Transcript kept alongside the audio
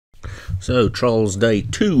So, Trials Day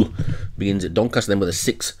 2 begins at Doncaster, then with a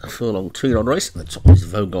 6-furlong 2-year-old race. At the top is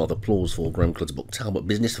Vogarth Applause for Graham Clutterbuck, Talbot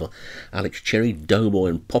Business for Alex Cherry, Doughboy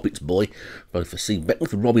and Poppets Boy, both for C.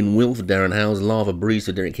 Beckwith, Robin Will for Darren Howes, Lava Breeze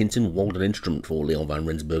for Derek Hinton, Walden Instrument for Leon Van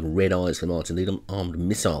Rensburg, Red Eyes for Martin Needham, Armed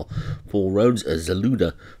Missile, Paul Rhodes,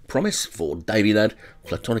 Zaluda Promise for Davy Ladd,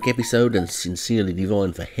 Platonic Episode and Sincerely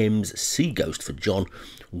Divine for Hems, Sea Ghost for John,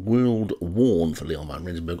 World Worn for Leon Van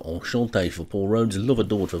Rensburg, Enchante for Paul Rhodes, Love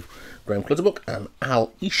Adored for Graham Clutterbuck, and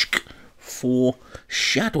Al Ishq for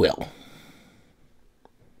Shadwell.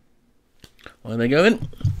 Where are they going?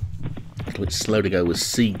 A little bit slow to go with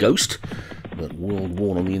Sea Ghost, but World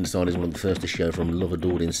Worn on the inside is one of the first to show from Love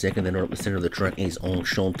Adored in second. Then up the centre of the track is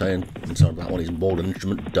Enchante, and inside that one is Walden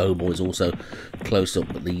Instrument. Doughboy is also close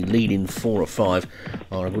up, but the leading 4 or 5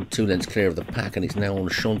 are a good 2 lengths clear of the pack, and it's now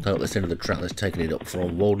Enchante at the centre of the track that's taken it up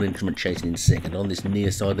from Walden Instrument chasing in second. On this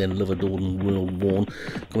near side then Love Adored and World Worn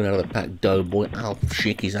coming out of the pack. Doughboy, Al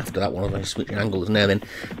Ishq is after that one. I'm going to switch angles now then.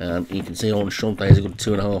 You can see Enchante is a good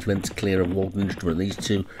 2.5 lengths clear of Walden Instrument. These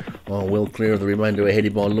two are well clear of the remainder,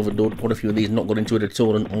 headed by Love Adored. Quite a few of these not got into it at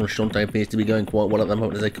all, and Enchante appears to be going quite well at the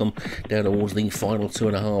moment as they come down towards the final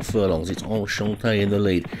 2.5 furlongs. It's Enchante in the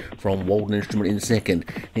lead from Walden Instrument in second.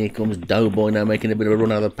 Here comes Doughboy now making a bit of a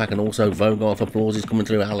run out of the pack, and also Vogarth Applause is coming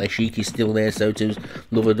through. Al Ishq is still there, so too's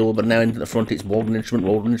Love Adored, but now into the front it's Walden Instrument.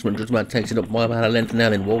 Walden Instrument just about takes it up by about a length now.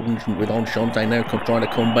 Then Walden Instrument with Enchante now trying to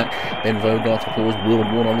come back. Then Vogarth Applause,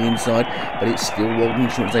 World Worn on the inside, but it's still Walden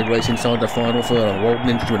Instrument as they race inside the final furlong. Walden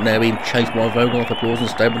Instrument now being chased by Vogarth Applause and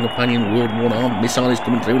Stable Companion. World Worn Armed Missile is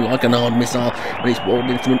coming through like an armed missile, but it's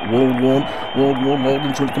Walden Instrument, World Worn, Walden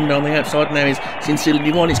Instrument coming down the outside now is Sincerely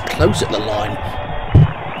Divine. Is close at the line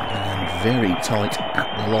and very tight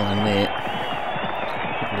at the line there.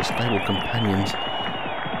 A couple of Stable Companions.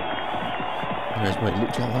 There's where it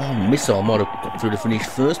looks like an armed missile might have got through to finish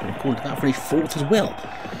first, but according to that finished 4th as well.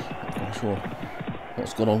 I'm not sure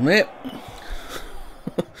what's gone on there.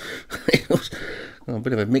 It was a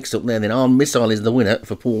bit of a mix-up there. Then Armed Missile is the winner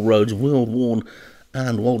for Paul Rhodes, World Worn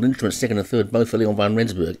and Walden Instrument second and third, both for Leon Van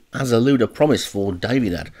Rensburg. Zaluda Promise for Davy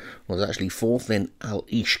Ladd was actually 4th, then Al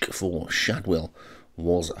Ishq for Shadwell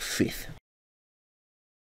was 5th.